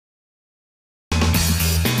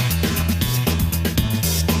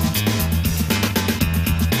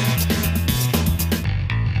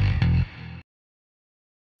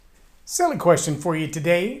Silly question for you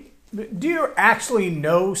today. Do you actually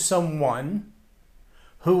know someone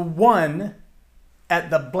who won at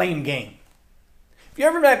the blame game? Have you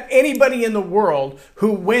ever met anybody in the world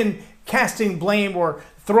who, when casting blame or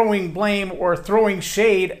throwing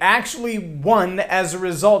shade, actually won as a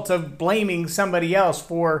result of blaming somebody else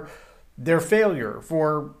for their failure,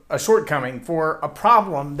 for a shortcoming, for a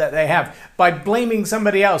problem that they have? By blaming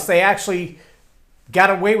somebody else, they actually got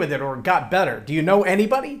away with it or got better. Do you know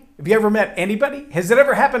anybody? Have you ever met anybody? Has it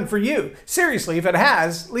ever happened for you? Seriously, if it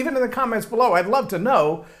has, leave it in the comments below. I'd love to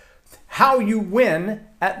know how you win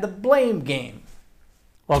at the blame game.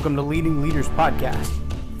 Welcome to Leading Leaders Podcast.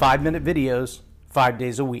 5-minute videos, 5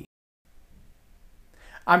 days a week.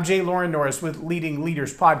 I'm Jay Lauren Norris with Leading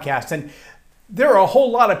Leaders Podcast, and there are a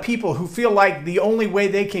whole lot of people who feel like the only way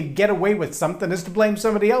they can get away with something is to blame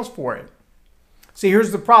somebody else for it. See,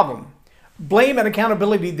 here's the problem. Blame and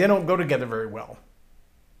accountability, they don't go together very well.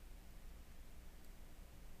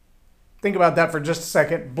 Think about that for just a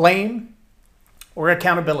second. Blame or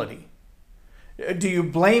accountability. Do you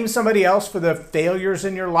blame somebody else for the failures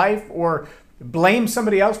in your life, or blame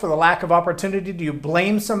somebody else for the lack of opportunity? Do you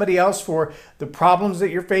blame somebody else for the problems that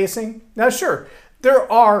you're facing? Now, sure,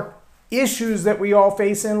 there are issues that we all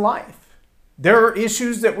face in life. There are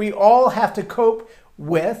issues that we all have to cope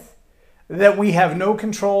with that we have no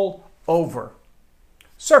control over.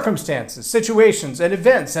 Circumstances, situations, and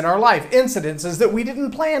events in our life, incidences that we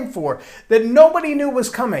didn't plan for, that nobody knew was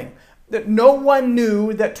coming, that no one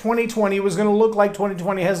knew that 2020 was going to look like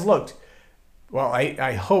 2020 has looked. Well,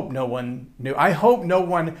 I hope no one knew. I hope no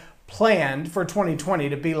one planned for 2020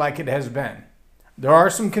 to be like it has been. There are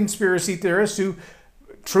some conspiracy theorists who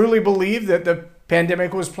truly believe that the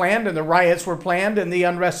pandemic was planned and the riots were planned and the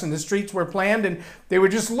unrest in the streets were planned, and they were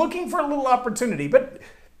just looking for a little opportunity. But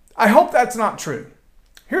I hope that's not true.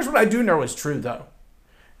 Here's what I do know is true, though.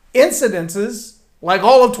 Incidences, like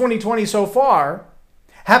all of 2020 so far,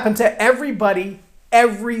 happen to everybody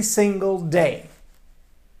every single day.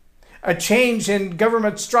 A change in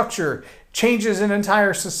government structure changes an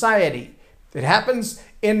entire society. It happens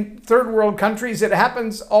in third world countries. It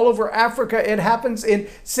happens all over Africa. It happens in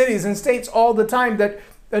cities and states all the time, that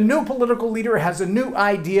a new political leader has a new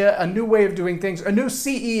idea, a new way of doing things. A new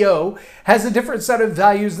CEO has a different set of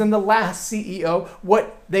values than the last CEO.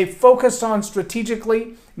 What they focused on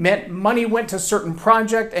strategically meant money went to certain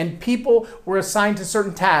project and people were assigned to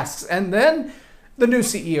certain tasks. And then the new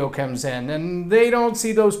CEO comes in and they don't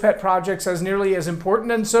see those pet projects as nearly as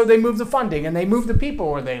important. And so they move the funding and they move the people,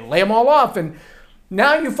 or they lay them all off. And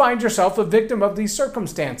now you find yourself a victim of these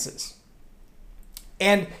circumstances.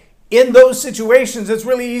 And in those situations, it's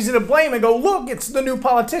really easy to blame and go, look, it's the new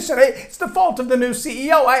politician. It's the fault of the new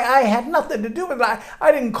CEO. I had nothing to do with it. I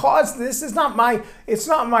didn't cause this. It's not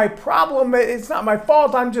my problem. It's not my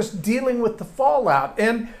fault. I'm just dealing with the fallout.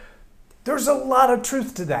 And there's a lot of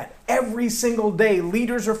truth to that. Every single day,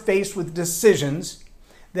 leaders are faced with decisions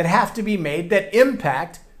that have to be made that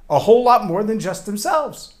impact a whole lot more than just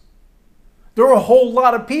themselves. There are a whole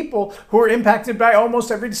lot of people who are impacted by almost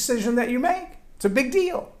every decision that you make. It's a big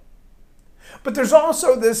deal. But there's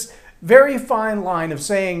also this very fine line of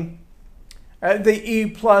saying the E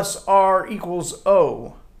plus R equals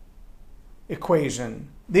O equation.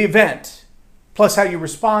 The event plus how you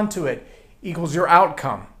respond to it equals your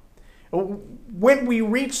outcome. When we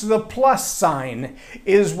reach the plus sign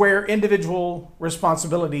is where individual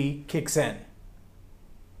responsibility kicks in.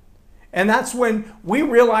 And that's when we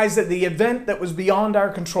realize that the event that was beyond our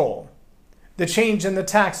control, the change in the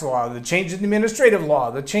tax law, the change in the administrative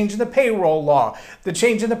law, the change in the payroll law, the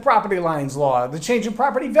change in the property lines law, the change in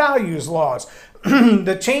property values laws,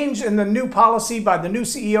 the change in the new policy by the new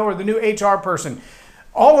CEO or the new HR person,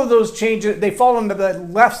 all of those changes, they fall into the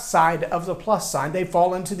left side of the plus sign. They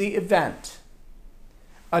fall into the event.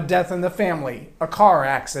 A death in the family, a car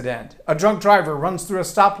accident, a drunk driver runs through a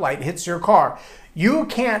stoplight, hits your car. You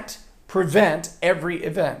can't prevent every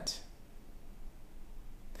event.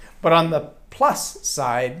 But on the plus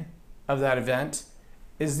side of that event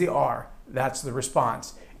is the R. That's the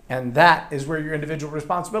response. And that is where your individual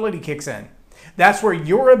responsibility kicks in. That's where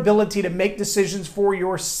your ability to make decisions for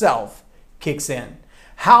yourself kicks in.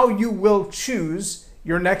 How you will choose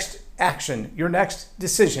your next action, your next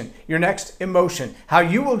decision, your next emotion, how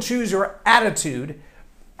you will choose your attitude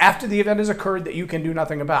after the event has occurred that you can do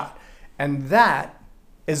nothing about. And that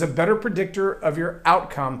is a better predictor of your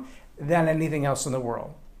outcome than anything else in the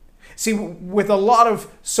world. See, with a lot of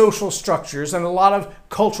social structures and a lot of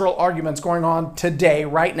cultural arguments going on today,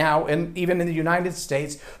 right now, and even in the United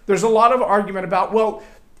States, there's a lot of argument about, well,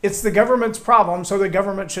 It's the government's problem, so the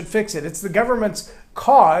government should fix it. It's the government's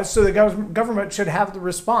cause, so the government should have the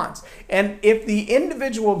response. And if the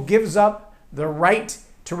individual gives up the right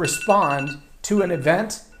to respond to an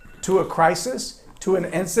event, to a crisis, to an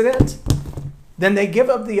incident, then they give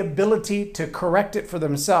up the ability to correct it for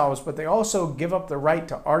themselves, but they also give up the right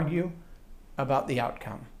to argue about the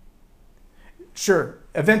outcome. Sure,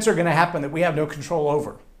 events are going to happen that we have no control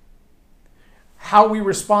over. How we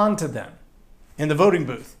respond to them in the voting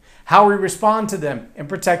booth, how we respond to them in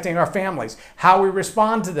protecting our families, how we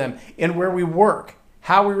respond to them in where we work,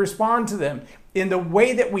 how we respond to them in the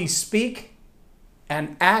way that we speak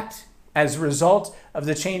and act as a result of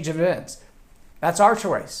the change of events. That's our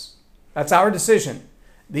choice. That's our decision.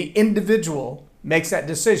 The individual makes that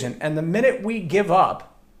decision. And the minute we give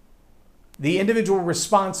up the individual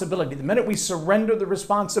responsibility, the minute we surrender the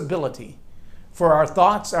responsibility for our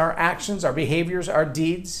thoughts, our actions, our behaviors, our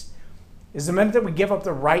deeds, is the minute that we give up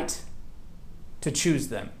the right to choose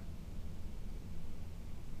them.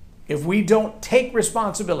 If we don't take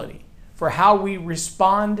responsibility for how we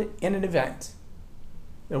respond in an event,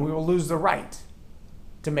 then we will lose the right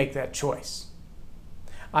to make that choice.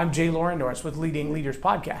 I'm Jay Loren Norris with Leading Leaders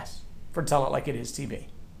Podcast for Tell It Like It Is TV.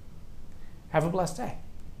 Have a blessed day.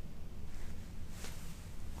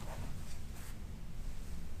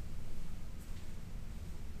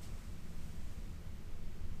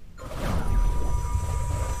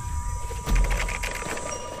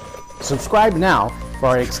 Subscribe now for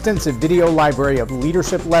our extensive video library of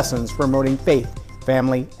leadership lessons promoting faith,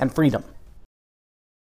 family, and freedom.